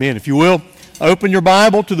Amen. If you will, open your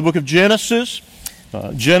Bible to the book of Genesis.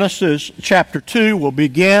 Genesis chapter 2. We'll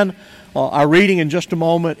begin our reading in just a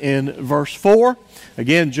moment in verse 4.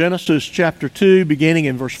 Again, Genesis chapter 2, beginning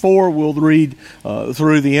in verse 4. We'll read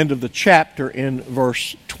through the end of the chapter in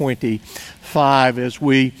verse 25 as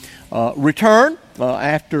we return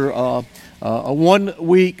after a 1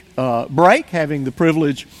 week break, having the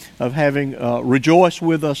privilege of having Rejoice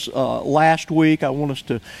with us last week. I want us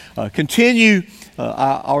to continue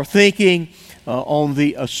our thinking on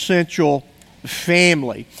the essential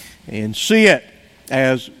family and see it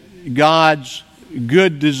as God's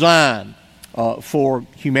good design for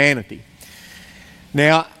humanity.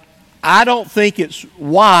 Now, I don't think it's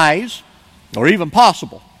wise or even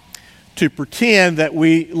possible to pretend that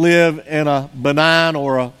we live in a benign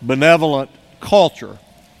or a benevolent culture.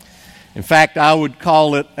 In fact, I would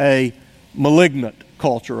call it a malignant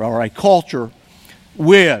culture, or a culture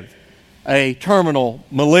with a terminal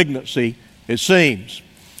malignancy, it seems.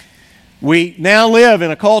 We now live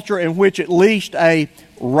in a culture in which at least a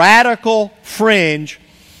radical fringe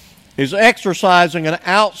is exercising an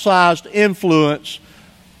outsized influence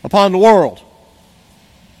upon the world.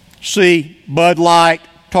 See Bud Light,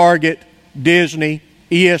 Target, Disney,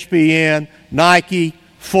 ESPN, Nike,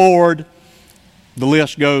 Ford. The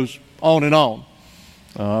list goes on and on.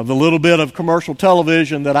 The little bit of commercial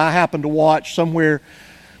television that I happen to watch, somewhere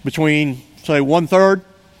between, say, 1/3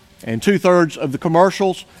 and 2/3 of the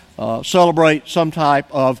commercials celebrate some type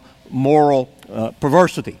of moral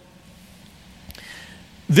perversity.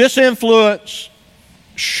 This influence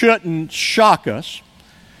shouldn't shock us.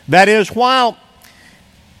 That is, while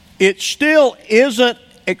it still isn't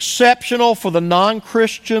exceptional for the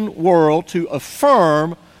non-Christian world to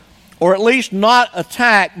affirm or at least not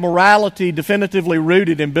attack morality definitively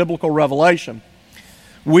rooted in biblical revelation,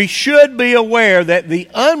 we should be aware that the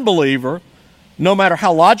unbeliever, no matter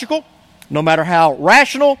how logical, no matter how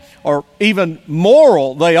rational or even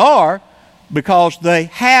moral they are, because they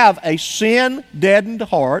have a sin-deadened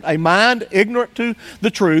heart, a mind ignorant to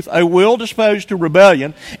the truth, a will disposed to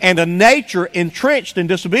rebellion, and a nature entrenched in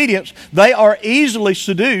disobedience, they are easily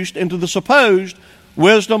seduced into the supposed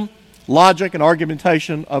wisdom, logic, and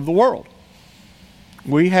argumentation of the world.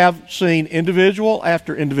 We have seen individual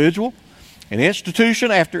after individual, and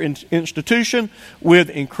institution after institution, with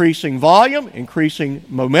increasing volume, increasing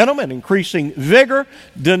momentum, and increasing vigor,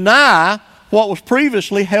 deny what was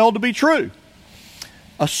previously held to be true.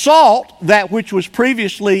 Assault that which was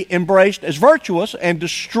previously embraced as virtuous, and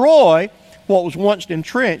destroy what was once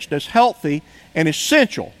entrenched as healthy and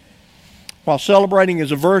essential, while celebrating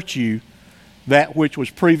as a virtue that which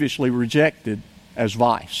was previously rejected as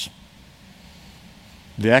vice.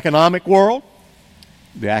 The economic world,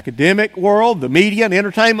 the academic world, the media and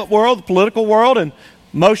entertainment world, the political world, and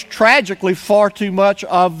most tragically, far too much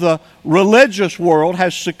of the religious world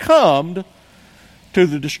has succumbed to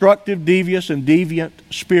the destructive, devious, and deviant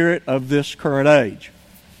spirit of this current age.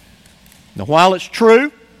 Now, while it's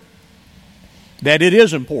true that it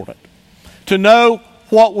is important to know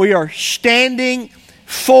what we are standing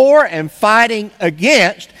for and fighting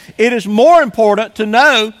against, it is more important to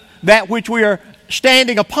know that which we are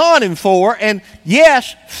standing upon and for, and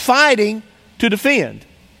yes, fighting to defend.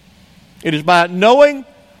 It is by knowing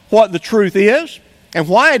what the truth is and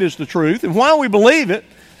why it is the truth and why we believe it,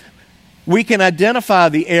 we can identify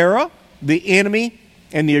the error, the enemy,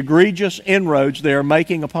 and the egregious inroads they are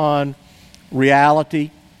making upon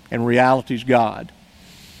reality and reality's God.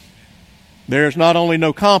 There is not only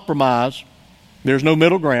no compromise, there's no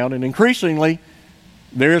middle ground, and increasingly,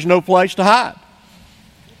 there is no place to hide.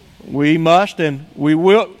 We must and we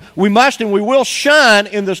will shine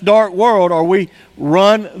in this dark world, or we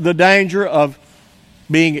run the danger of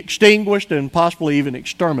being extinguished and possibly even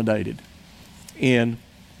exterminated in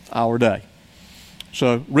our day.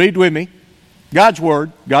 So read with me God's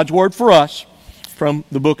Word for us, from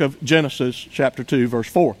the book of Genesis chapter 2, verse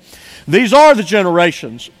 4. These are the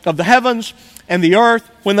generations of the heavens and the earth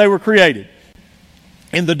when they were created,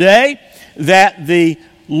 in the day that the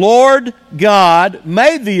Lord God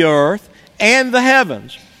made the earth and the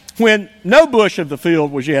heavens, when no bush of the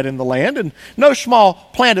field was yet in the land, and no small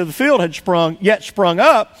plant of the field had sprung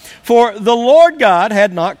up, for the Lord God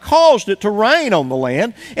had not caused it to rain on the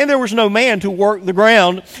land, and there was no man to work the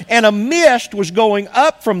ground, and a mist was going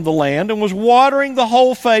up from the land and was watering the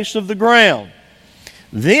whole face of the ground.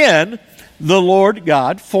 Then the Lord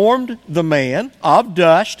God formed the man of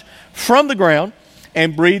dust from the ground,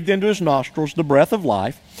 and breathed into his nostrils the breath of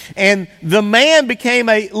life, and the man became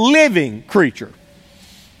a living creature.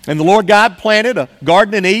 And the Lord God planted a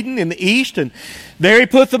garden in Eden in the east, and there He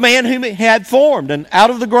put the man whom He had formed. And out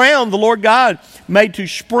of the ground the Lord God made to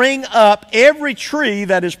spring up every tree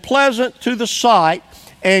that is pleasant to the sight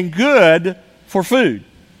and good for food.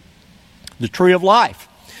 The tree of life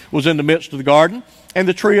was in the midst of the garden, and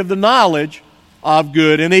the tree of the knowledge of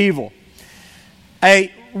good and evil.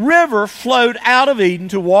 A river flowed out of Eden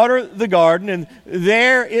to water the garden, and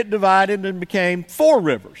there it divided and became 4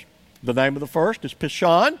 rivers. The name of the first is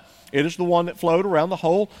Pishon. It is the one that flowed around the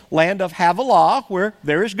whole land of Havilah, where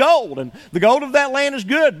there is gold. And the gold of that land is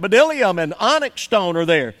good. Bdellium and onyx stone are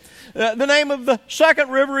there. The name of the second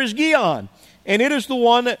river is Gihon, and it is the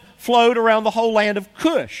one that flowed around the whole land of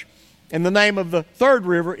Cush. And the name of the third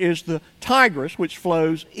river is the Tigris, which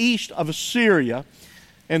flows east of Assyria.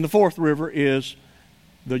 And the fourth river is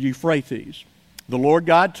the Euphrates. The Lord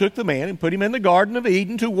God took the man and put him in the Garden of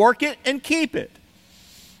Eden to work it and keep it.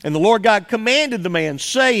 And the Lord God commanded the man,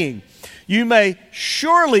 saying, "You may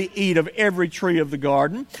surely eat of every tree of the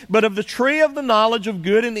garden, but of the tree of the knowledge of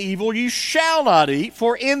good and evil you shall not eat,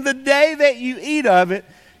 for in the day that you eat of it,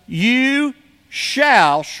 you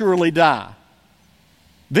shall surely die."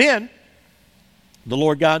 Then the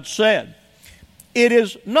Lord God said, "It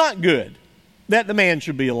is not good that the man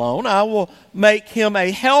should be alone. I will make him a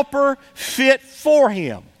helper fit for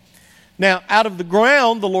him." Now, out of the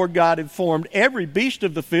ground the Lord God had formed every beast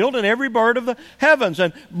of the field and every bird of the heavens,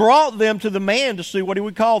 and brought them to the man to see what he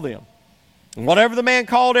would call them. And whatever the man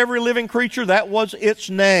called every living creature, that was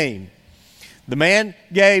its name. The man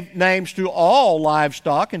gave names to all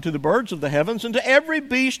livestock and to the birds of the heavens and to every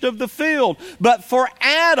beast of the field. But for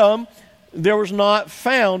Adam there was not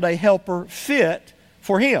found a helper fit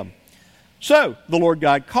for him. So the Lord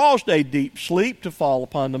God caused a deep sleep to fall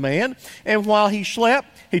upon the man, and while he slept,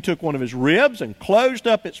 He took one of his ribs and closed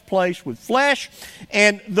up its place with flesh,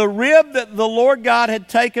 and the rib that the Lord God had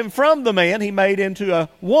taken from the man He made into a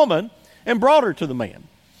woman and brought her to the man.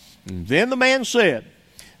 And then the man said,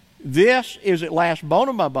 "This is at last bone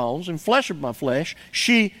of my bones and flesh of my flesh.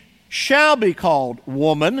 She shall be called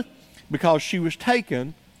woman, because she was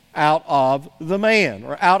taken out of the man,"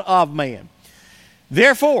 or out of man.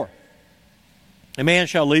 "Therefore, a man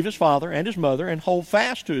shall leave his father and his mother and hold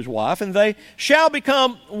fast to his wife, and they shall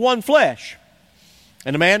become one flesh.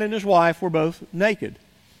 And the man and his wife were both naked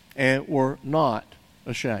and were not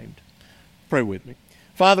ashamed." Pray with me.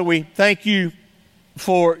 Father, we thank You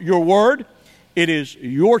for Your word. It is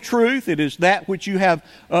Your truth. It is that which You have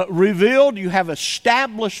revealed. You have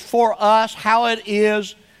established for us how it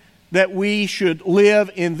is that we should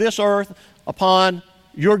live in this earth upon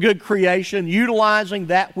Your good creation, utilizing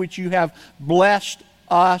that which You have blessed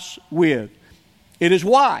us with. It is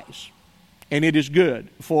wise and it is good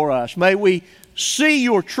for us. May we see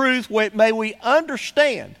Your truth. May we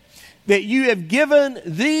understand that You have given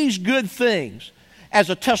these good things as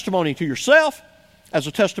a testimony to Yourself, as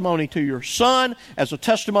a testimony to Your Son, as a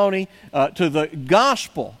testimony to the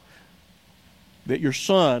gospel that Your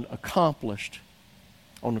Son accomplished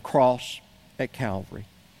on the cross at Calvary.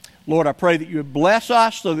 Lord, I pray that You would bless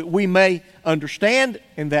us so that we may understand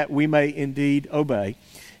and that we may indeed obey.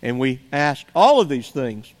 And we ask all of these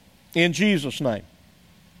things in Jesus' name.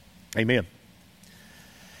 Amen.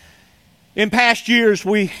 In past years,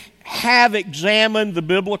 we have examined the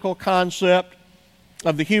biblical concept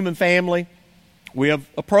of the human family. We have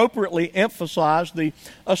appropriately emphasized the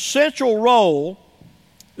essential role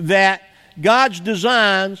that God's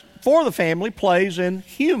designs for the family plays in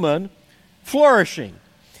human flourishing.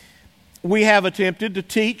 We have attempted to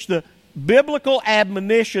teach the biblical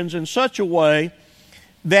admonitions in such a way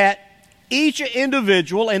that each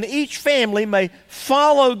individual and each family may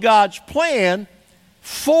follow God's plan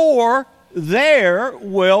for their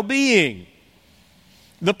well-being.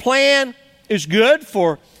 The plan is good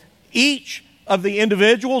for each of the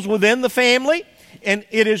individuals within the family, and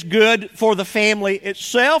it is good for the family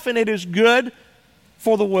itself, and it is good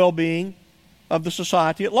for the well-being of the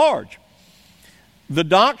society at large. The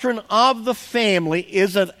doctrine of the family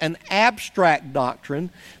is an abstract doctrine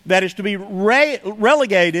that is to be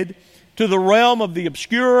relegated to the realm of the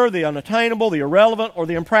obscure, the unattainable, the irrelevant, or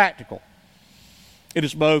the impractical. It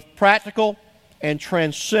is both practical and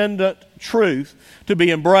transcendent truth to be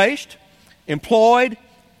embraced, employed,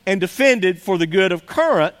 and defended for the good of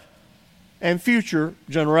current and future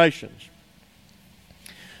generations.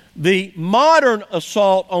 The modern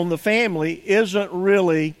assault on the family isn't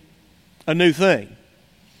really a new thing.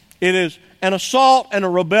 It is an assault and a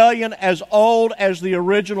rebellion as old as the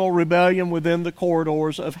original rebellion within the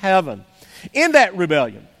corridors of heaven. In that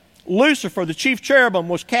rebellion, Lucifer, the chief cherubim,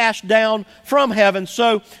 was cast down from heaven.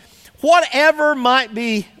 So whatever might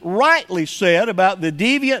be rightly said about the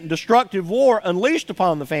deviant and destructive war unleashed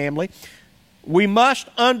upon the family, we must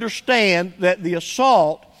understand that the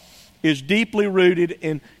assault is deeply rooted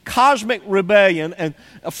in cosmic rebellion, and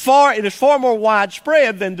it is far more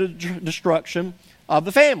widespread than the destruction of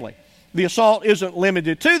the family. The assault isn't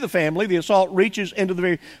limited to the family. The assault reaches into the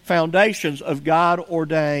very foundations of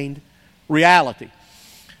God-ordained reality.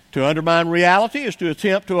 To undermine reality is to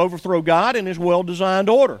attempt to overthrow God and His well-designed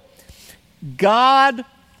order. God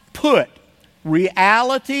put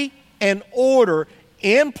reality and order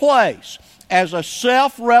in place as a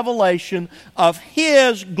self-revelation of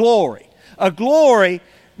His glory, a glory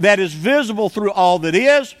that is visible through all that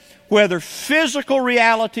is, whether physical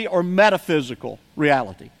reality or metaphysical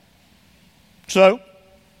reality. So,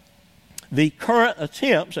 the current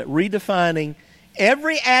attempts at redefining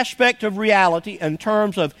every aspect of reality in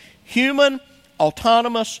terms of human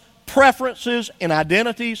autonomous preferences and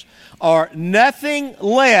identities are nothing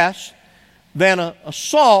less than an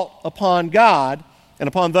assault upon God and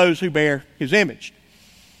upon those who bear His image.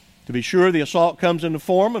 To be sure, the assault comes in the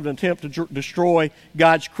form of an attempt to destroy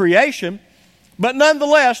God's creation, but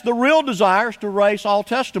nonetheless, the real desire is to erase all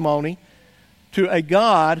testimony to a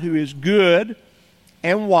God who is good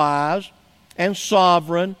and wise and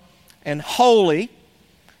sovereign and holy,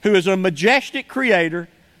 who is a majestic creator,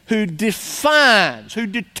 who defines, who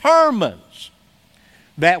determines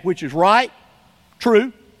that which is right,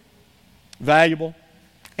 true, valuable,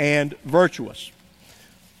 and virtuous.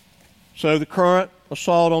 So the current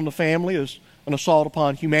assault on the family is an assault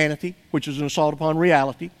upon humanity, which is an assault upon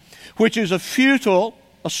reality, which is a futile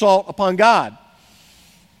assault upon God.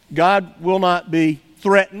 God will not be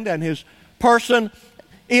threatened, and His person,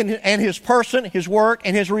 His work,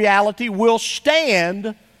 and His reality will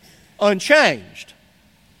stand unchanged.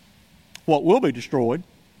 What will be destroyed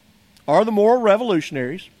are the moral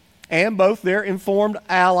revolutionaries and both their informed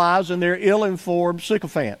allies and their ill-informed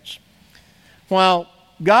sycophants. While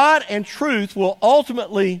God and truth will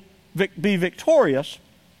ultimately be victorious,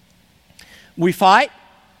 we fight,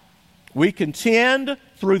 we contend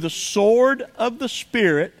through the sword of the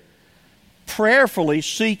Spirit, prayerfully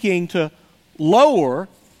seeking to lower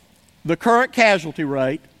the current casualty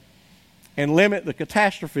rate and limit the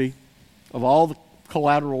catastrophe of all the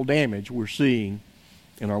collateral damage we're seeing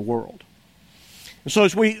in our world. And so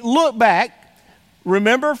as we look back,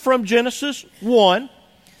 remember from Genesis 1,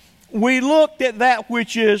 we looked at that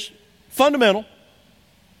which is fundamental,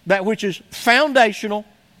 that which is foundational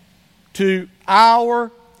to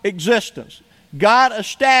our existence. God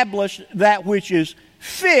established that which is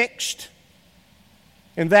fixed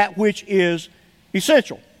and that which is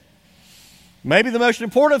essential. Maybe the most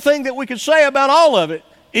important thing that we could say about all of it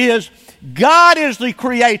is God is the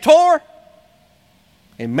creator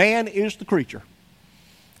and man is the creature.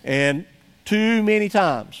 And too many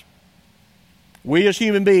times, we as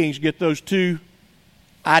human beings get those two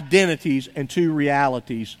identities and two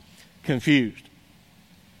realities confused.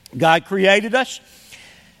 God created us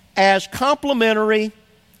as complementary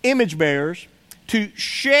image bearers to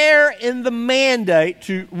share in the mandate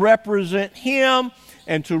to represent Him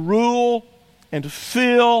and to rule and to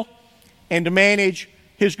fill and to manage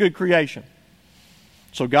His good creation.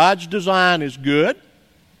 So God's design is good,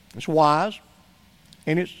 it's wise,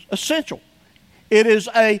 and it's essential. It is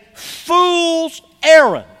a fool's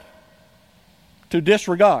errand to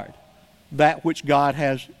disregard that which God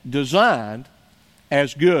has designed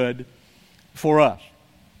as good for us.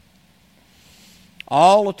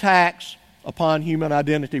 All attacks upon human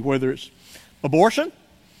identity, whether it's abortion,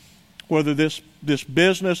 whether this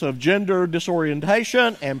business of gender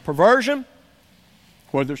disorientation and perversion,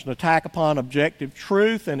 whether it's an attack upon objective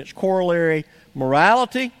truth and its corollary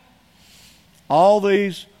morality, all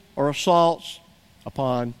these are assaults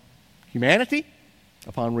upon humanity,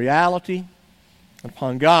 upon reality, and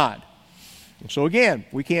upon God. And so again,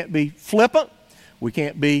 we can't be flippant, we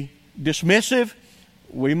can't be dismissive,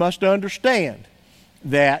 we must understand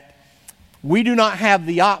that we do not have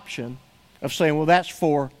the option of saying, well, that's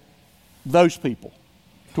for those people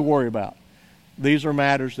to worry about. These are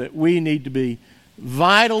matters that we need to be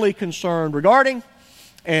vitally concerned regarding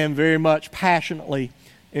and very much passionately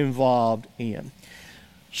involved in.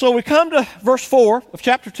 So we come to verse 4 of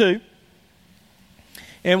chapter 2,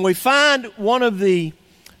 and we find one of the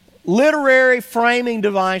literary framing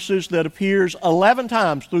devices that appears 11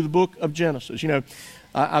 times through the book of Genesis. You know,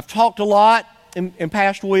 I've talked a lot in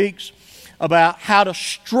past weeks about how to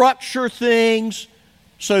structure things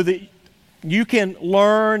so that you can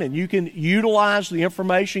learn and you can utilize the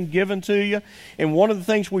information given to you. And one of the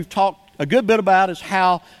things we've talked a good bit about is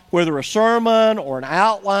how, whether a sermon or an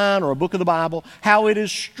outline or a book of the Bible, how it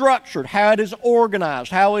is structured, how it is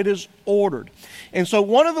organized, how it is ordered. And so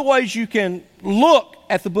one of the ways you can look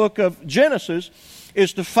at the book of Genesis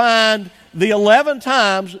is to find the 11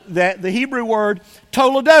 times that the Hebrew word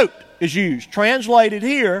toledot is used. Translated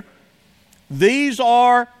here, these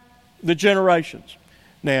are the generations.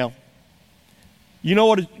 Now, you know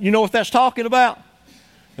what that's talking about?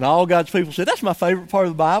 And all God's people said, that's my favorite part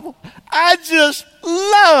of the Bible. I just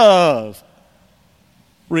love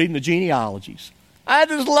reading the genealogies. I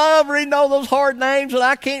just love reading all those hard names that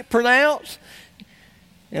I can't pronounce.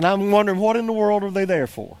 And I'm wondering, what in the world are they there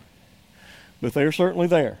for? But they're certainly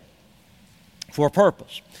there for a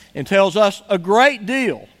purpose, and tells us a great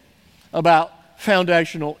deal about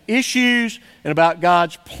foundational issues and about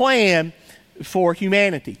God's plan for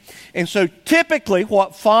humanity. And so typically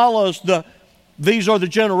what follows these are the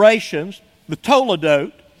generations, the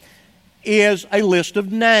toledot, is a list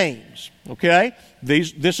of names. Okay?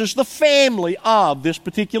 This is the family of this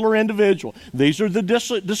particular individual. These are the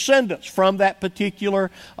descendants from that particular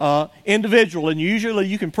individual. And usually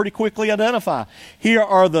you can pretty quickly identify. Here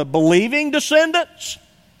are the believing descendants.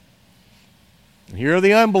 And here are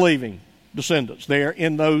the unbelieving descendants. They're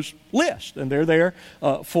in those lists. And they're there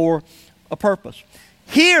for a purpose.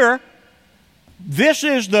 Here, this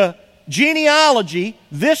is the genealogy.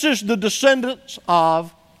 This is the descendants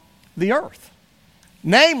of the earth.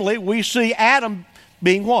 Namely, we see Adam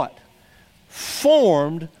being what?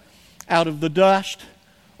 Formed out of the dust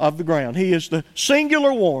of the ground. He is the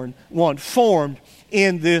singular one formed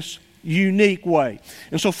in this unique way.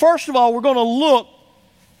 And so first of all, we're going to look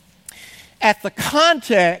at the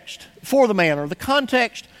context for the man, or the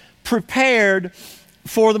context prepared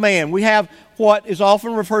for the man. We have what is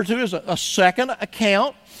often referred to as a second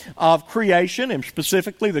account of creation, and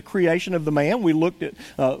specifically the creation of the man. We looked at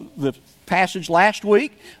the passage last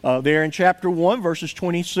week there in chapter 1, verses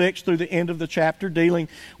 26 through the end of the chapter, dealing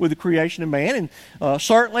with the creation of man. And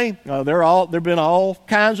certainly there have been all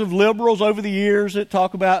kinds of liberals over the years that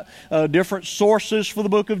talk about different sources for the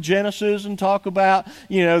book of Genesis, and talk about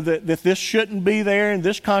that this shouldn't be there and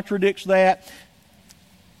this contradicts that.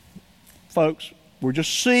 Folks, we're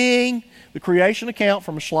just seeing the creation account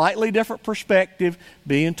from a slightly different perspective,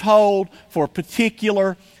 being told for a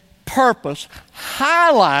particular purpose,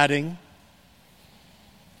 highlighting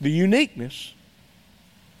the uniqueness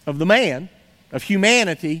of the man, of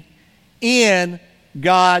humanity, in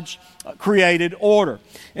God's created order.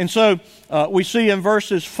 And so we see in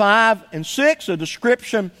verses 5 and 6 a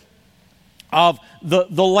description of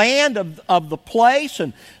the land, of the place.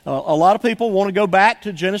 And a lot of people want to go back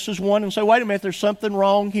to Genesis 1 and say, wait a minute, there's something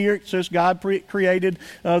wrong here. It says God created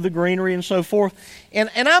the greenery and so forth. And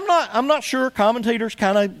I'm not sure. Commentators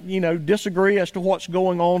kind of disagree as to what's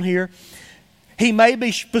going on here. He may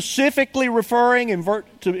be specifically referring in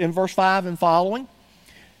verse 5 and following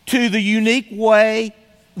to the unique way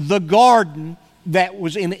the garden that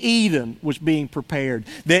was in Eden was being prepared.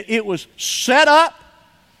 That it was set up,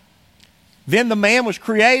 then the man was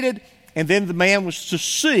created, and then the man was to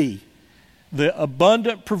see the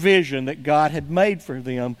abundant provision that God had made for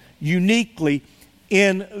them uniquely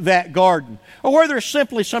in that garden. Or whether it's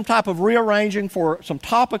simply some type of rearranging for some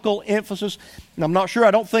topical emphasis, and I'm not sure.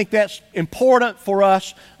 I don't think that's important for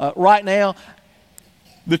us right now.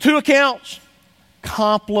 The two accounts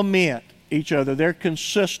complement each other. They're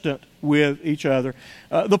consistent with each other.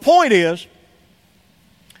 The point is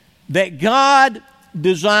that God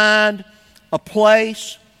designed a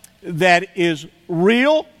place that is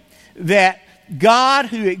real, that God,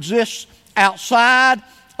 who exists outside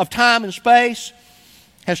of time and space,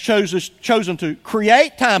 has chosen to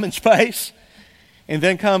create time and space and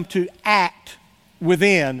then come to act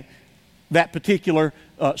within that particular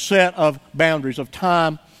set of boundaries of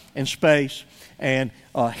time and space and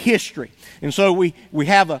history. And so we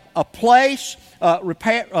have a place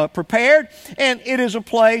prepared, and it is a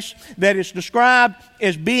place that is described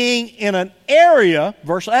as being in an area,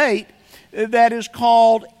 verse 8, that is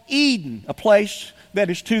called Eden, a place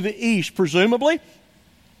that is to the east. Presumably,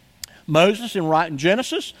 Moses, in writing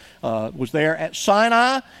Genesis, was there at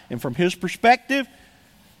Sinai, and from his perspective,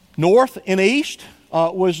 north and east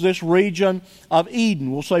was this region of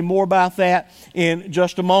Eden. We'll say more about that in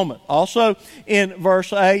just a moment. Also, in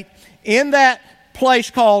verse 8, in that place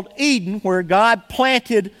called Eden, where God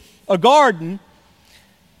planted a garden,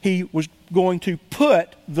 He was going to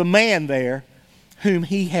put the man there whom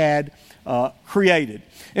He had created.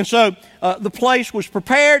 And so the place was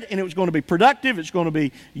prepared, and it was going to be productive. It's going to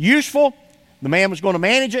be useful. The man was going to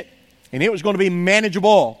manage it, and it was going to be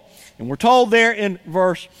manageable. And we're told there in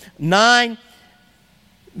verse 9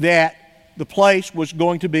 that the place was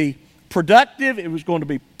going to be productive, it was going to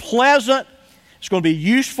be pleasant, it's going to be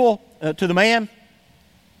useful to the man.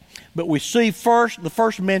 But we see the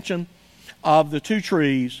first mention of the two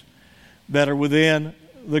trees that are within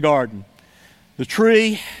the garden. The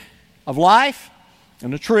tree of life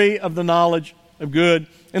and the tree of the knowledge of good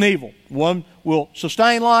and evil. One will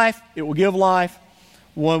sustain life, it will give life.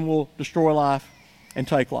 One will destroy life and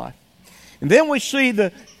take life. And then we see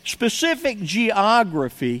the specific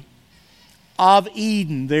geography of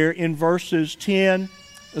Eden there in verses 10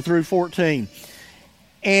 through 14.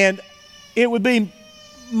 And it would be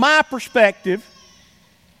my perspective,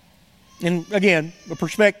 and again, a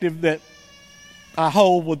perspective that I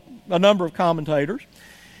hold with a number of commentators,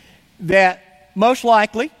 that most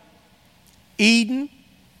likely Eden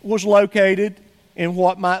was located in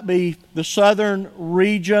what might be the southern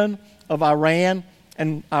region of Iran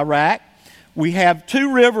and Iraq. We have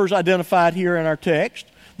two rivers identified here in our text,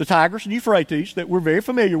 the Tigris and Euphrates, that we're very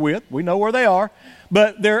familiar with. We know where they are.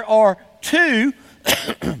 But there are two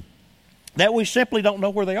that we simply don't know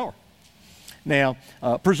where they are. Now,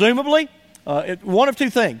 presumably, one of two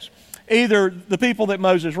things. Either the people that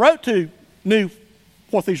Moses wrote to knew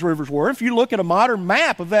what these rivers were. If you look at a modern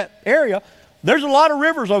map of that area, there's a lot of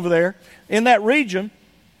rivers over there in that region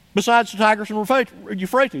besides the Tigris and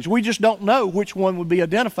Euphrates. We just don't know which one would be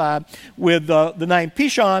identified with the name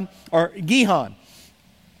Pishon or Gihon.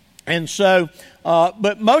 And so,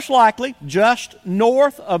 but most likely, just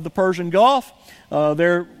north of the Persian Gulf,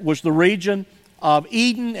 there was the region of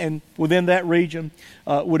Eden, and within that region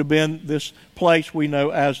would have been this place we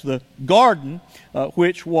know as the garden,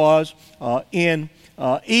 which was in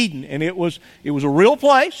Eden. And it was a real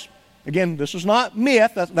place. Again, this is not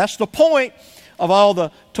myth. That's the point of all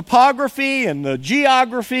the topography and the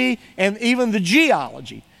geography and even the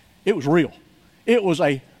geology. It was real. It was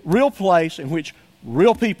a real place in which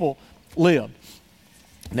real people lived.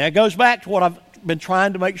 Now it goes back to what I've been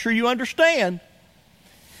trying to make sure you understand,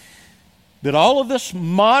 that all of this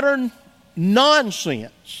modern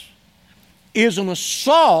nonsense is an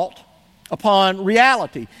assault upon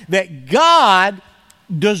reality. That God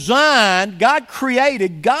designed, God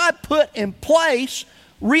created, God put in place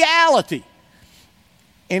reality.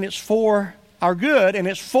 And it's for our good, and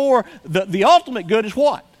it's for the ultimate good is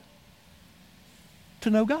what? To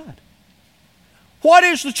know God. What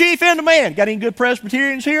is the chief end of man? Got any good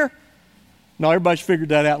Presbyterians here? No, everybody's figured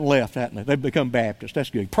that out and left, haven't they? They've become Baptists. That's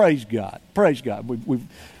good. Praise God. Praise God.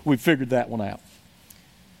 We've figured that one out.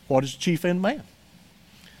 What is the chief end of man?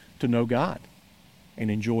 To know God and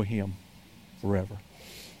enjoy Him forever.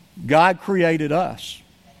 God created us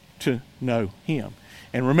to know Him.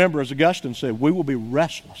 And remember, as Augustine said, we will be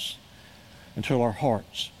restless until our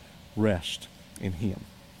hearts rest in Him.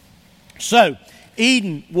 So,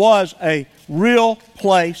 Eden was a real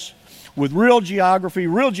place with real geography,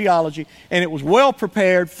 real geology, and it was well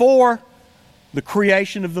prepared for the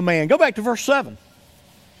creation of the man. Go back to verse 7.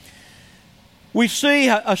 We see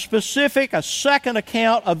a second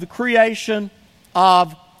account of the creation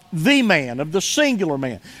of the man, of the singular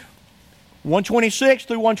man. 126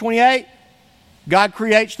 through 128, God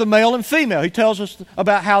creates the male and female. He tells us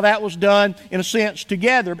about how that was done, in a sense,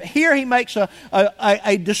 together. But here He makes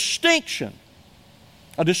a distinction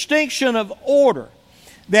of order,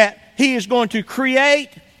 that He is going to create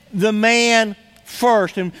the man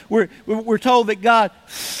first. And we're told that God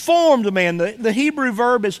formed the man. The Hebrew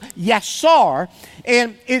verb is yasar,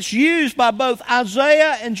 and it's used by both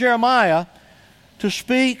Isaiah and Jeremiah to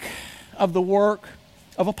speak of the work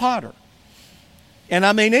of a potter. And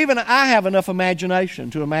I mean, even I have enough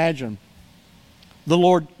imagination to imagine the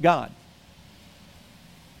Lord God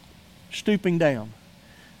stooping down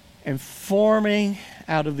and forming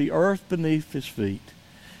out of the earth beneath His feet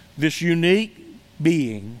this unique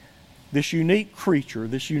being, this unique creature,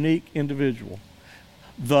 this unique individual,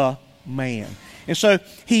 the man. And so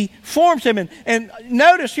He forms him. And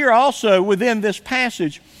notice here also within this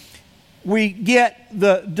passage, we get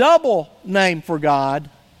the double name for God,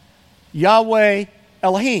 Yahweh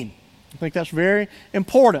Elohim. I think that's very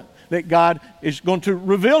important, that God is going to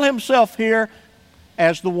reveal Himself here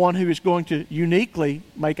as the one who is going to uniquely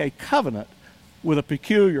make a covenant with a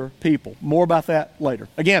peculiar people. More about that later.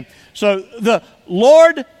 Again, so the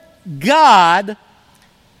Lord God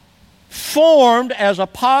formed as a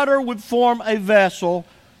potter would form a vessel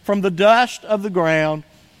from the dust of the ground,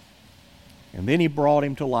 and then He brought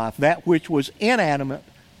him to life. That which was inanimate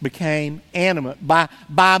became animate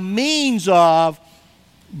by means of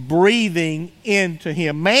breathing into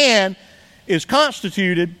him. Man is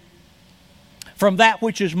constituted from that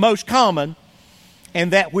which is most common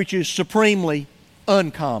and that which is supremely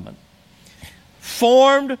uncommon.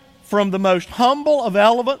 Formed from the most humble of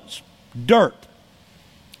elements, dirt,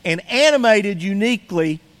 and animated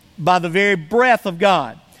uniquely by the very breath of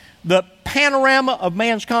God. The panorama of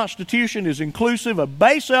man's constitution is inclusive of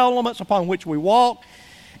base elements upon which we walk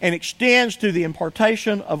and extends to the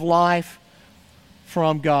impartation of life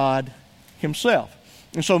from God Himself.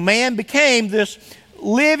 And so man became this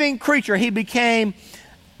living creature. He became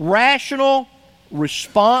rational,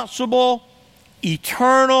 responsible,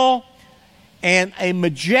 eternal, and a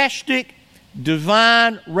majestic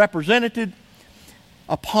divine representative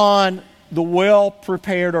upon the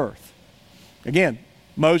well-prepared earth. Again,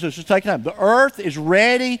 Moses is taking time. The earth is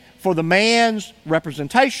ready for the man's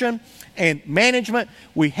representation and management.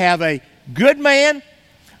 We have a good man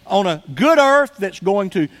on a good earth that's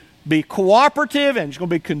going to be cooperative and it's going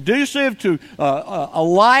to be conducive to a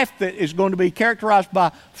life that is going to be characterized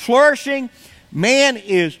by flourishing. Man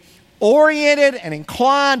is oriented and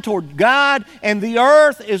inclined toward God, and the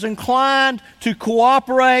earth is inclined to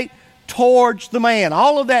cooperate towards the man.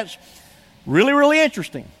 All of that's really, really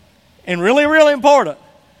interesting and really, really important.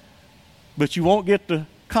 But you won't get the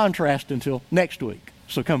contrast until next week.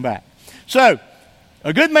 So come back. So,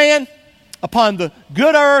 a good man upon the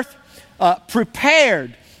good earth,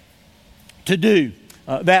 prepared to do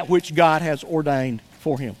that which God has ordained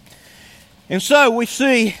for him. And so we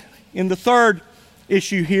see in the third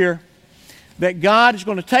issue here that God is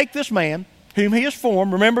going to take this man whom He has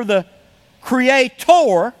formed. Remember, the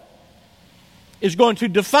Creator is going to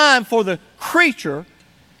define for the creature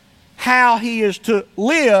how he is to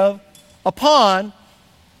live upon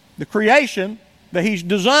the creation that He's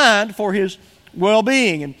designed for his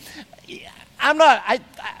well-being. And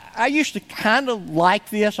I used to kind of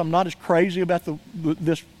like this. I'm not as crazy about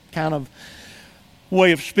this kind of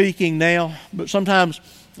way of speaking now, but sometimes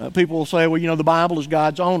people will say, well, the Bible is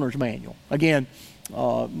God's owner's manual. Again,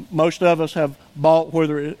 most of us have bought,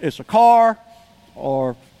 whether it's a car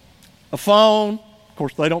or a phone. Of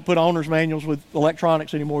course, they don't put owner's manuals with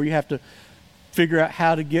electronics anymore. You have to figure out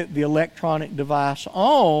how to get the electronic device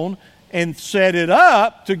on and set it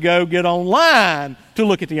up to go get online to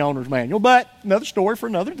look at the owner's manual. But another story for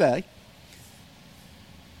another day.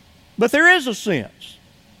 But there is a sense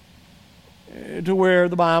to where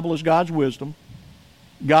the Bible is God's wisdom.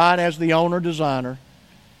 God, as the owner, designer,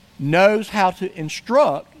 knows how to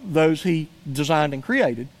instruct those He designed and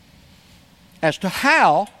created as to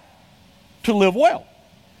how to live well,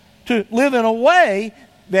 to live in a way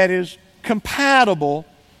that is compatible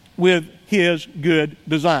with His good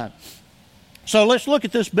design. So let's look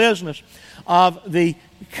at this business of the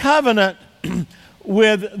covenant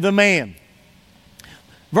with the man.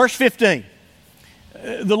 Verse 15.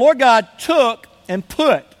 The Lord God took and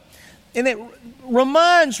put, and it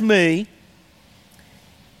reminds me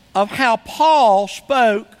of how Paul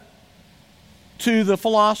spoke to the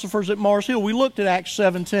philosophers at Mars Hill. We looked at Acts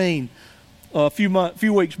 17 a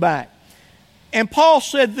few weeks back. And Paul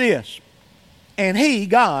said this, and He,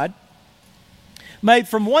 God, made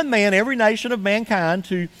from one man every nation of mankind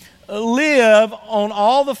to live on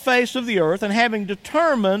all the face of the earth, and having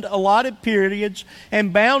determined allotted periods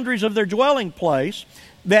and boundaries of their dwelling place,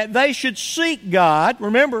 that they should seek God.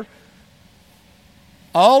 Remember,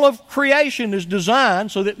 all of creation is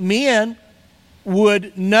designed so that men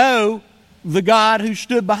would know the God who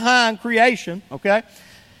stood behind creation, okay?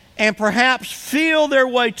 And perhaps feel their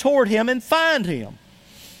way toward Him and find Him.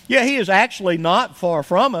 Yeah, He is actually not far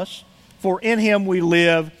from us, for in Him we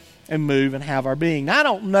live and move and have our being. Now, I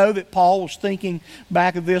don't know that Paul was thinking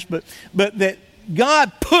back of this, but that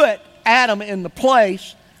God put Adam in the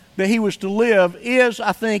place that he was to live is,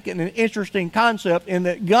 I think, an interesting concept in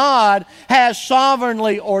that God has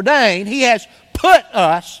sovereignly ordained. He has put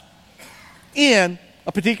us in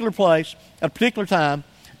a particular place at a particular time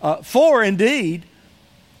for, indeed,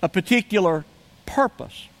 a particular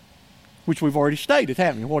purpose, which we've already stated,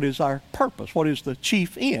 haven't we? What is our purpose? What is the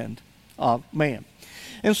chief end of man?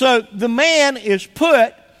 And so the man is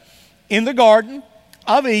put in the Garden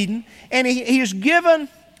of Eden, and he is given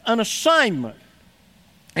an assignment.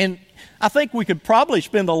 And I think we could probably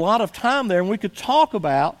spend a lot of time there, and we could talk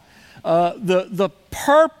about the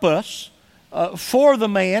purpose for the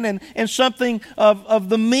man and something of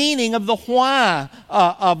the meaning of the why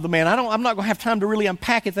of the man. I'm not going to have time to really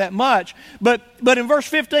unpack it that much, but in verse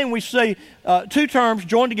 15 we see two terms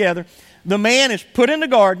joined together. The man is put in the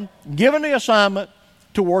garden, given the assignment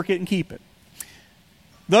to work it and keep it.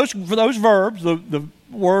 For those verbs, the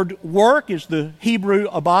word work is the Hebrew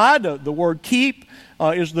abad, the word keep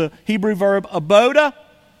is the Hebrew verb aboda,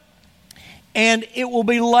 and it will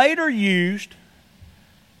be later used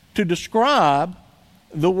to describe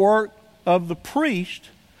the work of the priest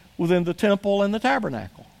within the temple and the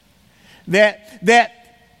tabernacle.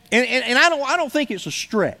 and I don't think it's a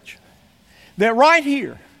stretch, that right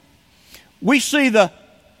here we see the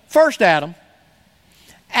first Adam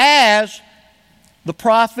as the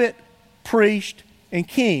prophet, priest, and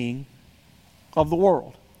king of the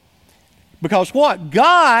world. Because what?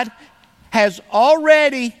 God has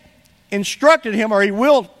already instructed him, or he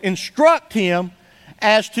will instruct him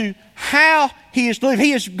as to how he is to live.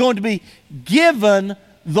 He is going to be given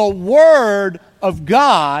the Word of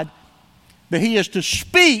God that he is to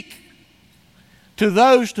speak to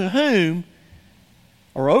those to whom,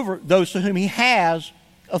 or over those to whom he has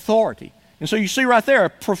authority. And so you see right there a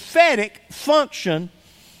prophetic function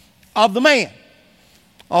of the man.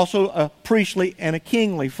 Also a priestly and a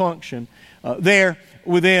kingly function there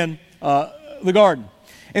within the garden.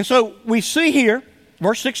 And so we see here,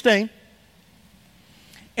 verse 16,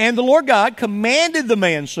 and the Lord God commanded the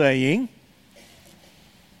man, saying,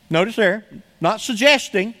 notice there, not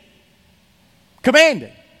suggesting,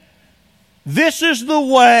 commanding. This is the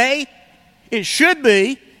way it should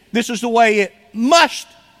be. This is the way it must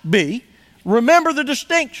be. Remember the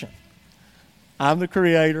distinction. I'm the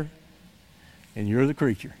creator, and you're the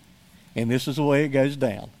creature. And this is the way it goes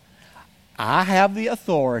down. I have the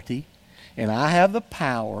authority, and I have the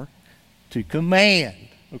power to command.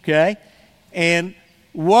 Okay? And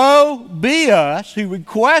woe be us who would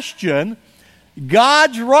question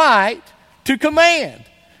God's right to command,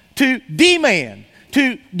 to demand,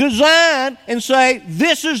 to design and say,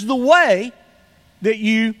 this is the way that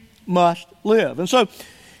you must live. And so,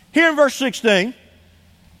 here in verse 16,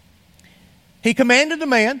 he commanded the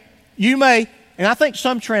man, you may, and I think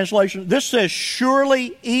some translations, this says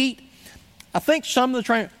surely eat. I think some of the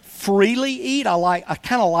translations, freely eat, I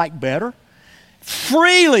kind of like better.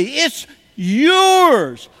 Freely, it's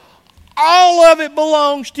yours. All of it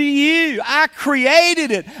belongs to you. I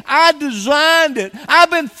created it. I designed it.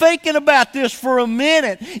 I've been thinking about this for a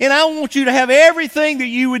minute, and I want you to have everything that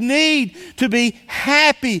you would need to be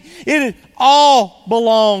happy. It all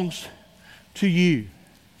belongs to you.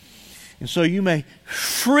 And so you may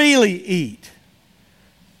freely eat,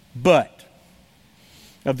 but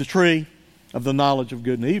of the tree of the knowledge of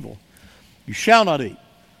good and evil you shall not eat.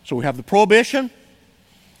 So we have the prohibition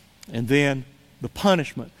and then the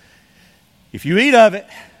punishment. If you eat of it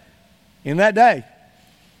in that day,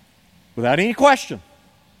 without any question,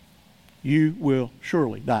 you will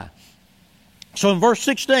surely die. So in verse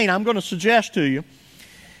 16, I'm going to suggest to you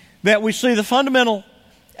that we see the fundamental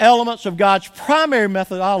elements of God's primary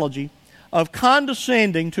methodology of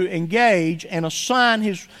condescending to engage and assign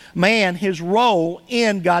his man his role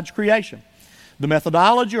in God's creation. The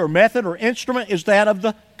methodology or method or instrument is that of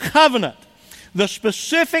the covenant. The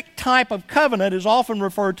specific type of covenant is often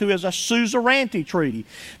referred to as a suzerainty treaty.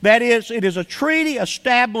 That is, it is a treaty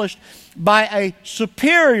established by a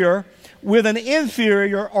superior with an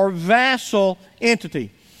inferior or vassal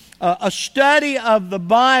entity. A study of the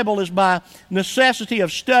Bible is by necessity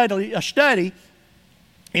of study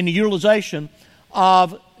in the utilization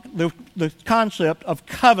of the concept of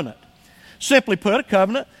covenant. Simply put, a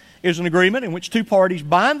covenant is an agreement in which two parties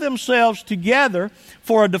bind themselves together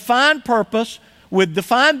for a defined purpose with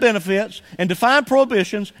defined benefits and defined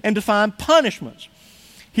prohibitions and defined punishments.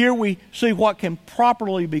 Here we see what can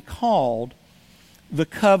properly be called the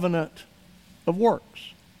covenant of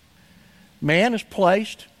works. Man is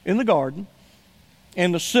placed in the garden,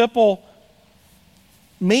 and the simple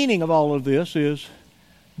meaning of all of this is,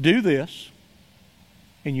 do this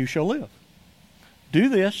and you shall live. Do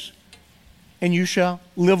this and you shall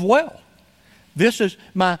live well. This is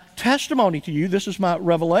my testimony to you. This is my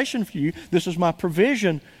revelation for you. This is my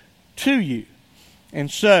provision to you. And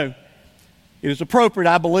so, it is appropriate,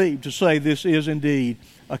 I believe, to say this is indeed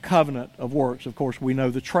a covenant of works. Of course, we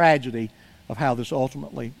know the tragedy of how this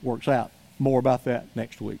ultimately works out. More about that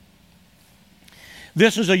next week.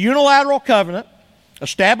 This is a unilateral covenant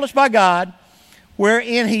established by God,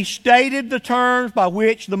 wherein he stated the terms by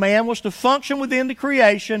which the man was to function within the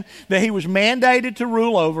creation that he was mandated to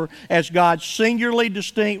rule over as God's singularly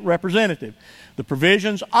distinct representative. The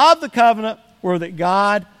provisions of the covenant were that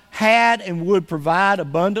God had and would provide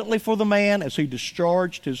abundantly for the man as he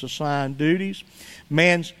discharged his assigned duties.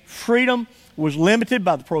 Man's freedom was limited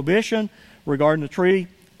by the prohibition regarding the tree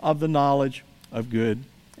of the knowledge of good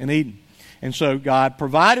and Eden. And so God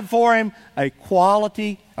provided for him a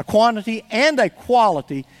quantity, and a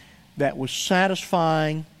quality that was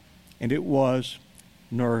satisfying, and it was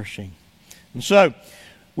nourishing. And so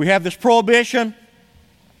we have this prohibition.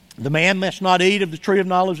 The man must not eat of the tree of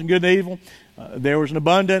knowledge of good and evil. There was an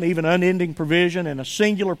abundant, even unending provision and a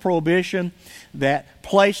singular prohibition that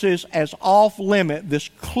places as off limit this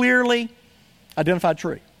clearly identified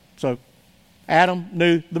tree. So Adam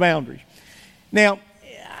knew the boundaries. Now,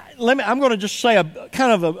 I'm going to just say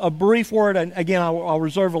a brief word, and again, I'll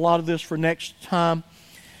reserve a lot of this for next time.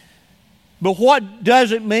 But what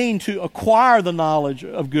does it mean to acquire the knowledge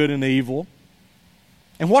of good and evil?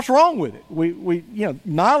 And what's wrong with it?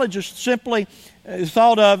 Knowledge is simply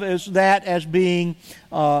thought of as being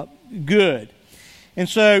good. And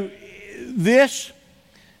so this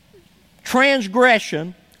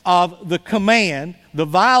transgression of the command, the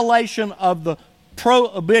violation of the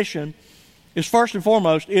prohibition, is first and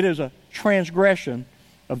foremost, it is a transgression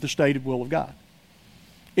of the stated will of God.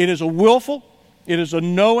 It is a willful, it is a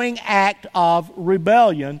knowing act of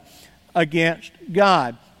rebellion against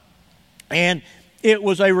God. And it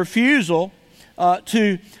was a refusal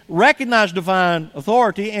to recognize divine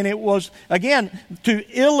authority, and it was, again, to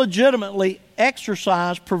illegitimately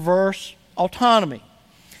exercise perverse autonomy.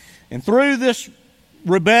 And through this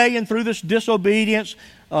rebellion, through this disobedience,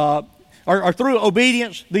 or through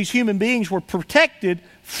obedience, these human beings were protected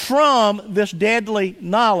from this deadly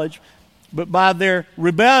knowledge, but by their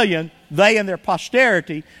rebellion, they and their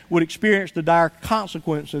posterity would experience the dire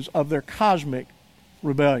consequences of their cosmic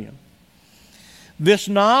rebellion. This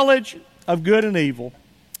knowledge of good and evil,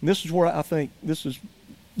 and this is where I think this is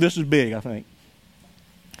big, I think.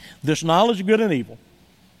 This knowledge of good and evil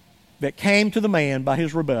that came to the man by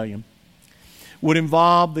his rebellion would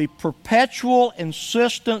involve the perpetual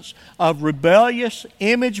insistence of rebellious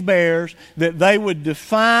image bearers that they would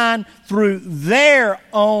define through their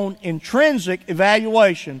own intrinsic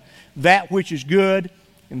evaluation that which is good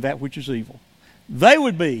and that which is evil. They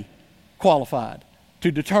would be qualified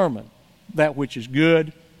to determine that which is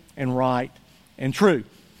good and right and true.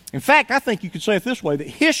 In fact, I think you could say it this way, that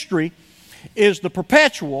history is the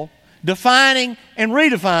perpetual defining and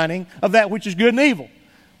redefining of that which is good and evil.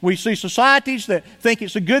 We see societies that think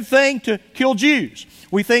it's a good thing to kill Jews.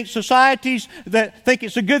 We think societies that think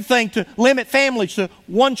it's a good thing to limit families to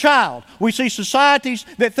one child. We see societies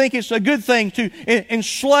that think it's a good thing to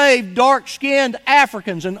enslave dark-skinned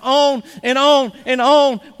Africans, and on and on and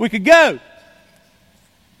on we could go.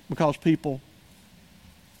 Because people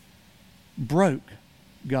broke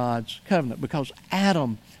God's covenant, because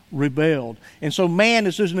Adam rebelled. And so man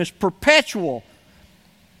is in this perpetual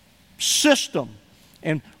system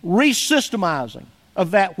and resystemizing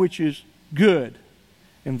of that which is good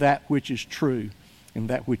and that which is true and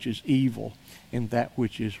that which is evil and that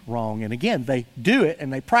which is wrong. And again, they do it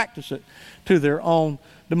and they practice it to their own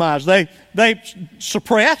demise. They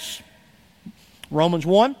suppress, Romans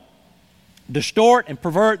 1, distort and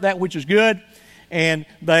pervert that which is good, and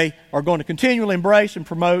they are going to continually embrace and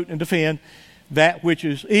promote and defend that which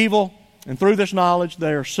is evil. And through this knowledge,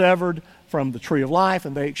 they are severed from the tree of life,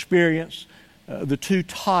 and they experience the two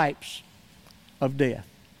types of death: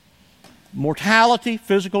 mortality,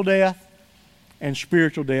 physical death, and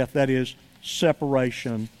spiritual death, that is,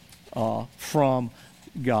 separation from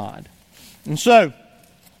God. And so,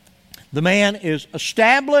 the man is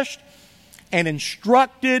established and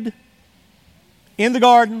instructed in the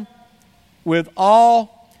garden with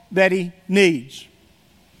all that he needs.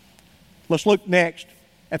 Let's look next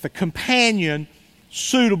at the companion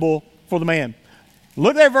suitable for the man.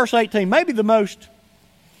 Look there at verse 18, maybe the most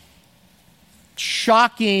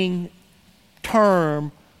shocking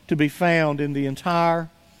term to be found in the entire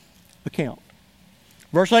account.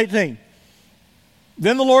 Verse 18,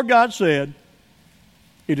 then the Lord God said,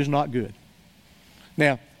 it is not good.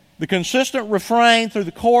 Now, the consistent refrain through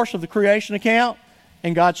the course of the creation account,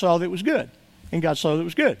 and God saw that it was good. And God saw that it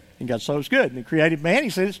was good. And God saw it was good. And He created man. He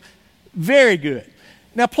said it's very good.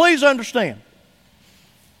 Now, please understand,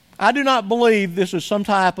 I do not believe this is some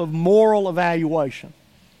type of moral evaluation.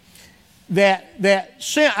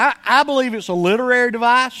 I believe it's a literary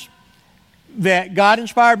device that God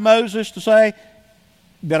inspired Moses to say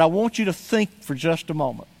that I want you to think for just a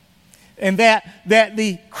moment. And that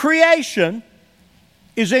the creation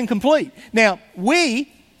is incomplete. Now,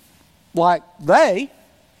 we, like they,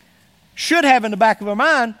 should have in the back of our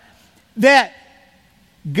mind that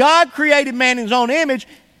God created man in His own image.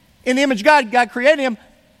 In the image of God, God created him.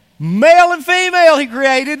 Male and female, He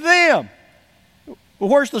created them. Well,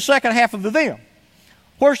 where's the second half of the them?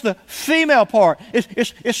 Where's the female part?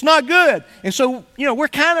 It's not good. And so, we're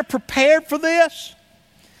kind of prepared for this.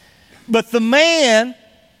 But the man,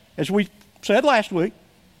 as we said last week,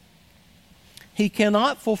 he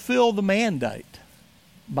cannot fulfill the mandate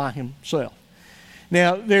by himself.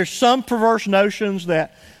 Now, there's some perverse notions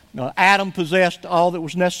that Adam possessed all that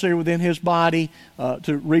was necessary within his body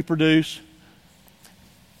to reproduce.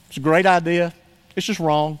 It's a great idea. It's just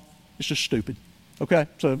wrong. It's just stupid. Okay?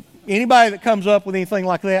 So anybody that comes up with anything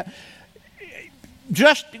like that,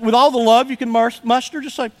 just with all the love you can muster,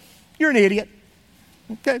 just say, you're an idiot.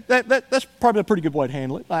 Okay, that's probably a pretty good way to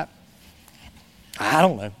handle it. I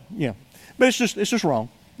don't know, yeah, but it's just wrong.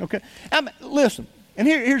 Okay, listen, and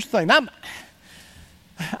here's the thing.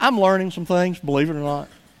 I'm learning some things, believe it or not,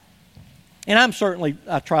 and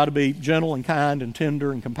I try to be gentle and kind and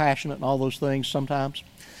tender and compassionate and all those things sometimes.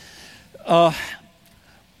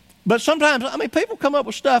 But sometimes, people come up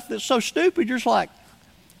with stuff that's so stupid. You're just like,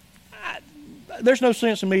 there's no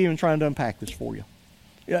sense in me even trying to unpack this for you.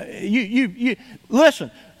 You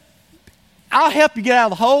listen. I'll help you get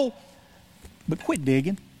out of the hole, but quit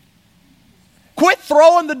digging. Quit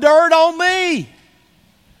throwing the dirt on me.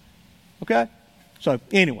 Okay? So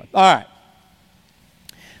anyway, all right.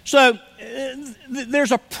 So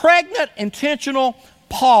there's a pregnant, intentional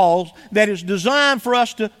pause that is designed for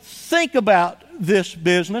us to think about this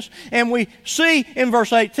business, and we see in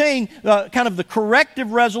verse 18 kind of the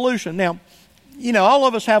corrective resolution. Now, all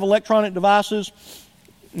of us have electronic devices.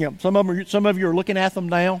 Some of you are looking at them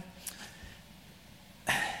now.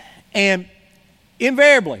 And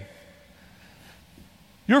invariably,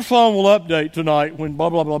 your phone will update tonight when blah,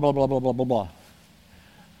 blah, blah, blah, blah, blah, blah, blah, blah.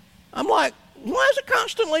 I'm like, why does it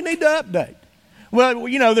constantly need to update? Well,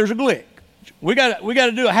 there's a glitch. We got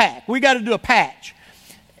to do a hack. We got to do a patch.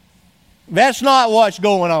 That's not what's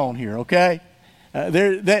going on here, okay?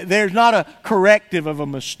 There's not a corrective of a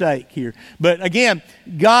mistake here. But again,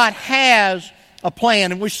 God has a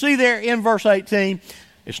plan. And we see there in verse 18,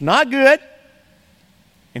 it's not good.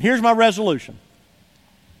 And here's my resolution.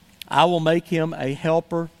 I will make him a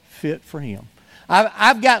helper fit for him.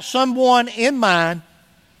 I've got someone in mind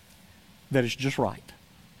that is just right.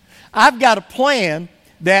 I've got a plan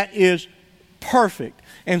that is perfect.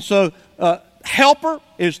 And so helper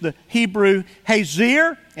is the Hebrew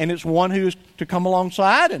hazir, and it's one who is to come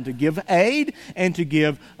alongside and to give aid and to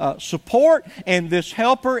give support. And this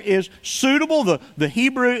helper is suitable. The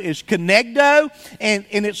Hebrew is kenegdo, and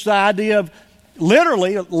it's the idea of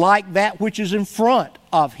literally like that which is in front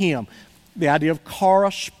of him. The idea of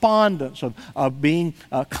correspondence, of being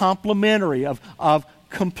complementary, of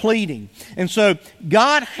completing. And so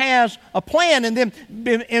God has a plan. And then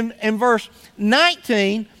in verse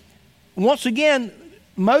 19, once again,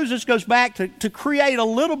 Moses goes back to create a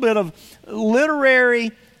little bit of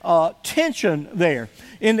literary tension there,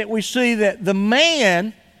 in that we see that the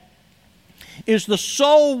man is the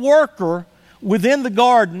sole worker within the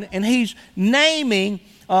garden, and he's naming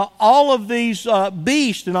all of these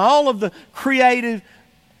beasts and all of the creative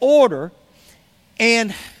order.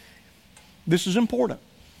 And this is important.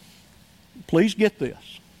 Please get this.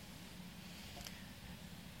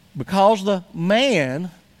 Because the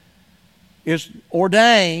man is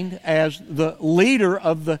ordained as the leader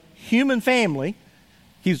of the human family,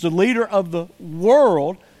 he's the leader of the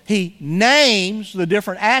world, he names the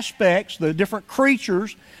different aspects, the different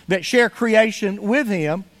creatures that share creation with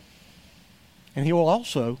him, and he will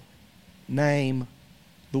also name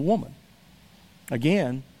the woman.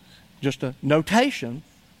 Again, just a notation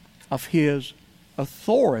of his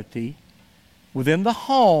authority within the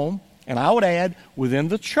home, and I would add within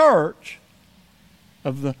the church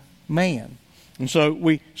of the man. And so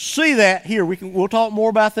we see that here. We'll talk more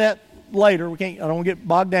about that later. I don't want to get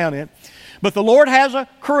bogged down in it. But the Lord has a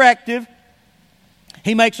corrective.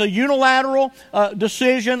 He makes a unilateral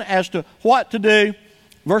decision as to what to do.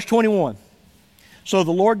 Verse 21. So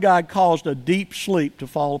the Lord God caused a deep sleep to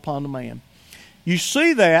fall upon the man. You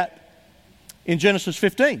see that in Genesis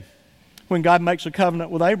 15, when God makes a covenant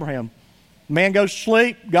with Abraham. Man goes to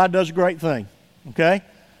sleep, God does a great thing. Okay?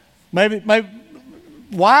 Maybe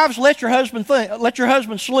wives, let your husband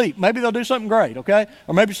sleep. Maybe they'll do something great, okay?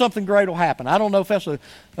 Or maybe something great will happen. I don't know if that's a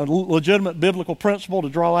legitimate biblical principle to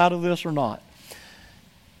draw out of this or not.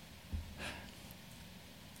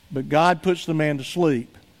 But God puts the man to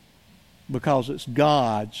sleep because it's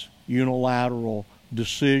God's unilateral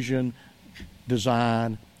decision,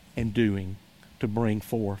 design, and doing to bring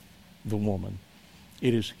forth the woman.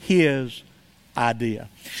 It is His idea.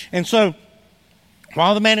 And so,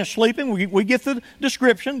 while the man is sleeping, we get the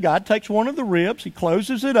description. God takes one of the ribs, He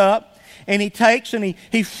closes it up, and He takes and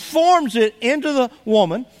He forms it into the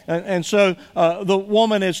woman. And so the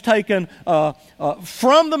woman is taken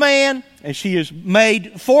from the man, and she is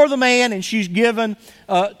made for the man, and she's given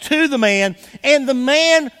to the man. And the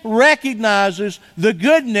man recognizes the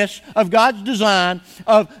goodness of God's design,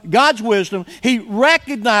 of God's wisdom. He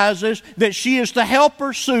recognizes that she is the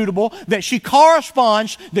helper suitable, that she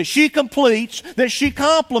corresponds, that she completes, that she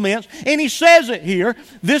complements. And he says it here,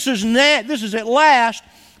 this is at last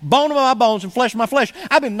bone of my bones and flesh of my flesh.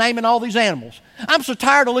 I've been naming all these animals. I'm so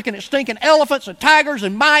tired of looking at stinking elephants and tigers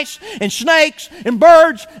and mice and snakes and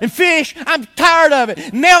birds and fish. I'm tired of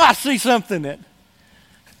it. Now I see something that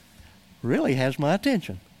really has my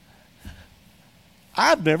attention.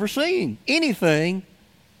 I've never seen anything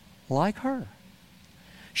like her.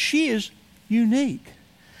 She is unique.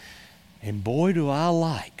 And boy, do I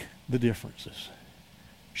like the differences.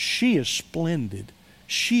 She is splendid.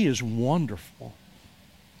 She is wonderful.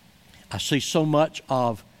 I see so much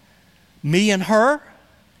of me and her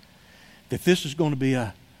that this is going to be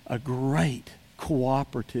a great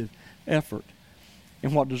cooperative effort.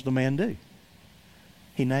 And what does the man do?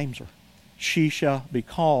 He names her. She shall be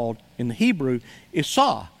called, in the Hebrew,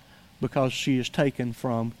 Isah, because she is taken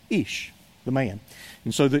from Ish, the man.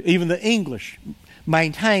 And so even the English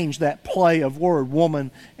maintains that play of word, woman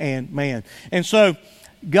and man. And so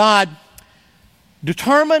God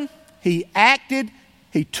determined, He acted,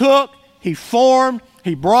 He took, He formed,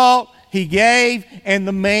 He brought, He gave, and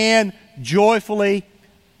the man joyfully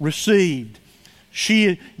received.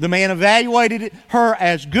 The man evaluated her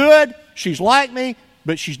as good. She's like me,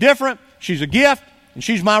 but she's different. She's a gift, and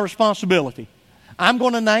she's my responsibility. I'm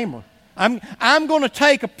going to name her. I'm going to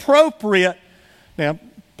take appropriate. Now,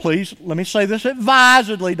 please, let me say this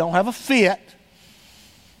advisedly. Don't have a fit.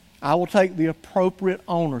 I will take the appropriate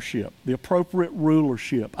ownership, the appropriate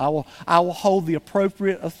rulership. I will hold the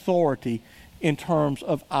appropriate authority in terms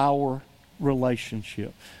of our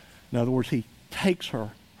relationship. In other words, He takes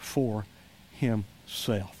her for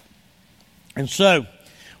Himself. And so,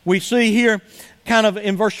 we see here, kind of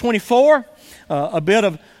in verse 24, a bit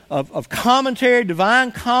of commentary,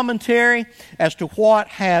 divine commentary, as to what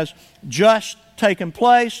has just taken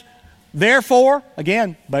place. Therefore,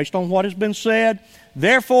 again, based on what has been said,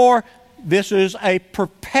 therefore, this is a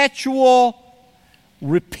perpetual,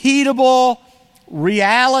 repeatable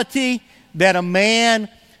reality that a man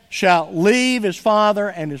shall leave his father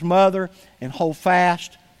and his mother and hold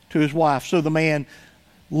fast to his wife. So the man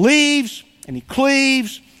leaves and he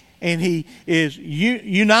cleaves and he is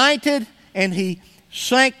united and he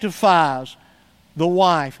sanctifies the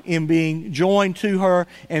wife in being joined to her,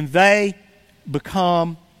 and they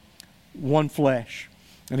become one flesh.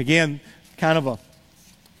 And again, kind of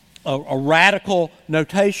a radical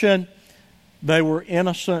notation. They were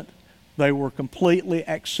innocent. They were completely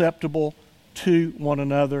acceptable to one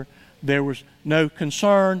another. There was no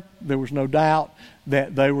concern, there was no doubt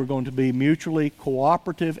that they were going to be mutually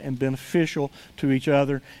cooperative and beneficial to each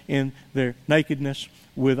other in their nakedness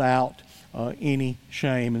without any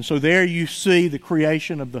shame. And so there you see the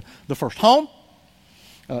creation of the first home,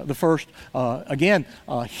 the first,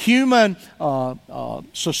 human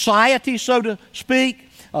society, so to speak,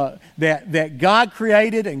 that God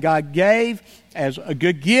created and God gave as a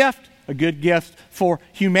good gift for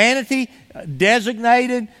humanity,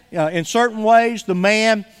 designated in certain ways the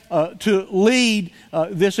man to lead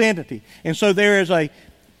this entity. And so there is a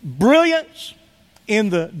brilliance in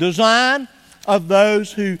the design of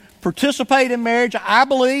those who participate in marriage. I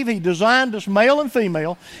believe He designed us male and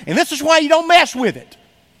female, and this is why you don't mess with it.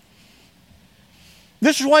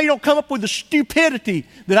 This is why you don't come up with the stupidity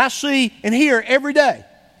that I see and hear every day.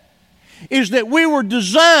 Is that we were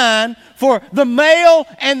designed for the male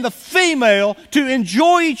and the female to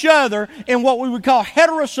enjoy each other in what we would call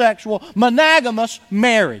heterosexual, monogamous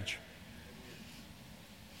marriage.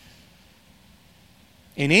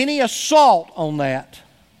 And any assault on that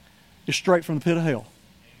is straight from the pit of hell.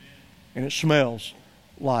 And it smells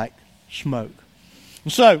like smoke.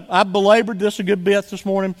 And so, I belabored this a good bit this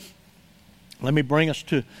morning. Let me bring us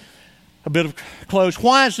to a bit of close.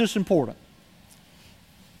 Why is this important?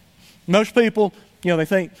 Most people, they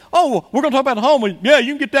think, oh, we're going to talk about the home. Yeah,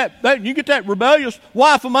 you can get that rebellious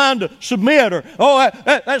wife of mine to submit, or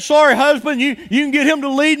that sorry husband, you can get him to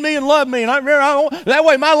lead me and love me, and that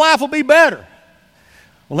way my life will be better.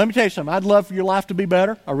 Well, let me tell you something. I'd love for your life to be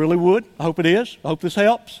better. I really would. I hope it is. I hope this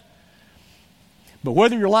helps. But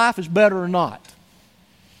whether your life is better or not,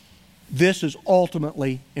 this is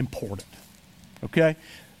ultimately important. Okay?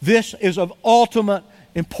 This is of ultimate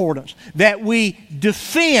importance, that we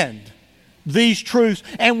defend these truths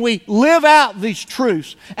and we live out these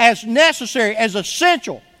truths as necessary, as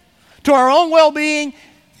essential to our own well-being,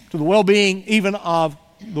 to the well-being even of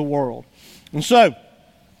the world. And so,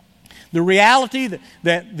 The reality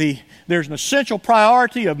that there's an essential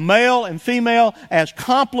priority of male and female as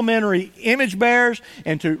complementary image bearers,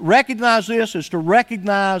 and to recognize this is to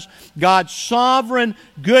recognize God's sovereign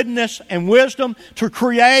goodness and wisdom to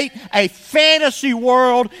create a fantasy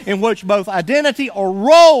world in which both identity or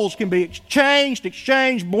roles can be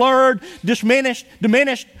exchanged, blurred, diminished,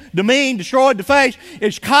 demeaned, destroyed, defaced.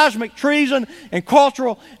 It's cosmic treason and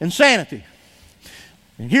cultural insanity.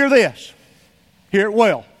 And hear this. Hear it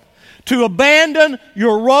well. To abandon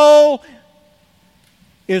your role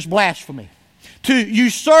is blasphemy. To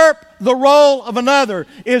usurp the role of another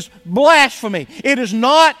is blasphemy. It is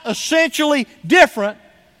not essentially different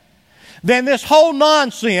than this whole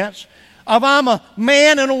nonsense of I'm a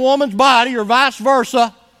man in a woman's body or vice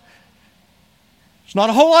versa. It's not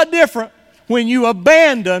a whole lot different when you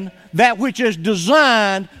abandon that which is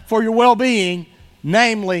designed for your well-being,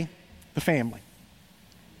 namely the family.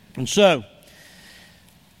 And so,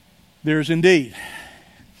 there is indeed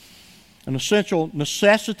an essential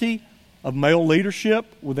necessity of male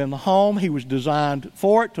leadership within the home. He was designed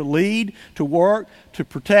for it, to lead, to work, to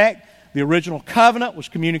protect. The original covenant was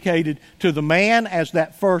communicated to the man as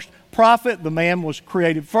that first prophet. The man was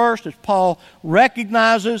created first, as Paul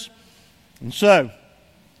recognizes. And so,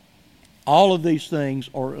 all of these things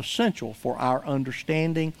are essential for our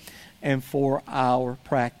understanding and for our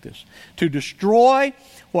practice. To destroy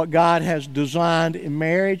what God has designed in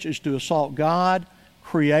marriage is to assault God,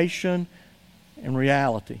 creation, and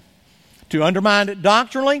reality. To undermine it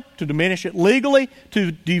doctrinally, to diminish it legally,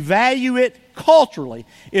 to devalue it culturally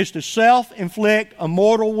is to self-inflict a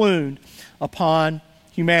mortal wound upon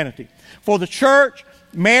humanity. For the church,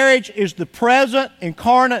 marriage is the present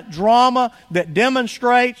incarnate drama that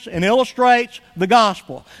demonstrates and illustrates the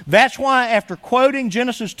gospel. That's why after quoting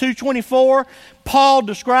Genesis 2:24, Paul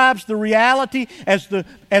describes the reality as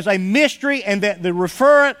a mystery, and that the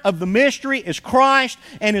referent of the mystery is Christ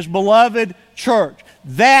and His beloved church.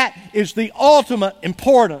 That is the ultimate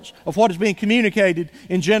importance of what is being communicated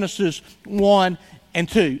in Genesis 1 and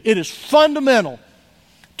 2. It is fundamental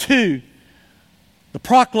to the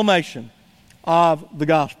proclamation of the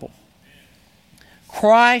gospel.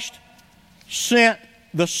 Christ sent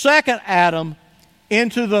the second Adam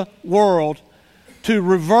into the world to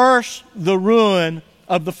reverse the ruin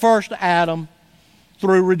of the first Adam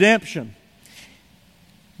through redemption.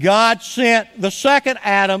 God sent the second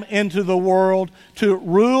Adam into the world to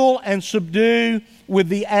rule and subdue with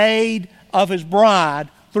the aid of His bride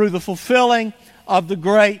through the fulfilling of the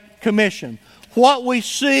Great Commission. What we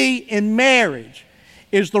see in marriage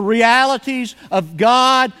is the realities of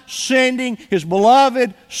God sending His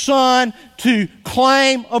beloved Son to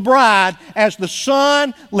claim a bride, as the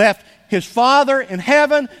Son left His Father in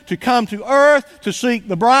heaven to come to earth to seek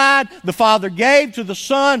the bride. The Father gave to the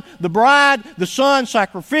Son the bride. The Son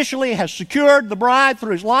sacrificially has secured the bride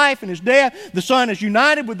through His life and His death. The Son is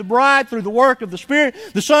united with the bride through the work of the Spirit.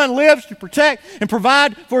 The Son lives to protect and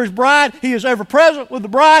provide for His bride. He is ever present with the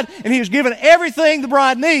bride, and He has given everything the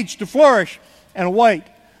bride needs to flourish and await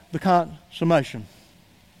the consummation.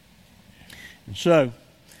 And so,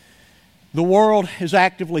 the world is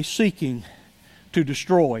actively seeking to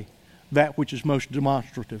destroy that which is most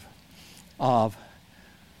demonstrative of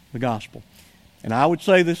the gospel. And I would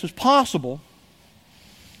say this is possible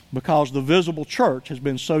because the visible church has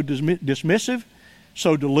been so dismissive,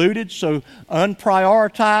 so diluted, so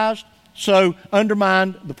unprioritized, so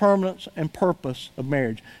undermined the permanence and purpose of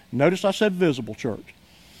marriage. Notice I said visible church.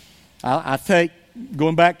 I take,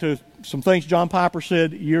 going back to some things John Piper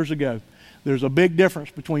said years ago, there's a big difference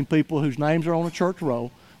between people whose names are on a church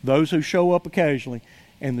roll, those who show up occasionally,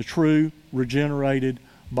 and the true regenerated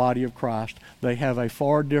body of Christ. They have a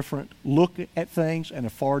far different look at things and a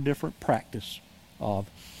far different practice of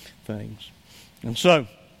things. And so,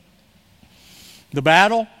 the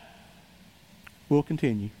battle will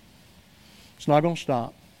continue. It's not going to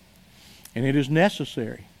stop. And it is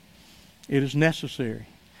necessary. It is necessary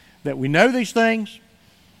that we know these things,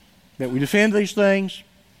 that we defend these things,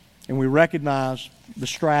 and we recognize the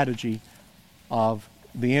strategy of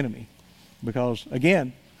the enemy. Because,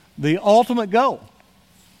 again, the ultimate goal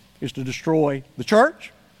is to destroy the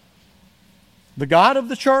church, the God of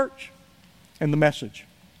the church, and the message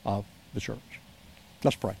of the church.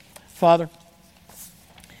 Let's pray. Father,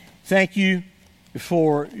 thank You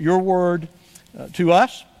for Your word to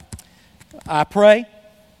us. I pray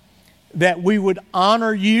that we would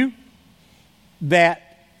honor You,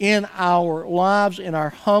 that in our lives, in our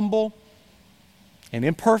humble and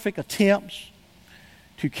imperfect attempts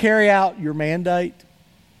to carry out Your mandate,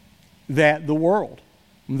 that the world,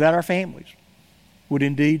 that our families would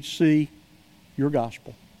indeed see Your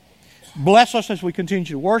gospel. bless us as we continue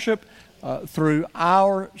to worship through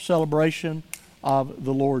our celebration of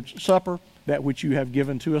the Lord's Supper, that which you have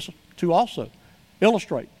given to us to also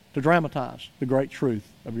illustrate, to dramatize the great truth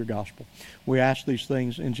of your gospel. We ask these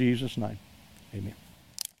things in Jesus' name. Amen.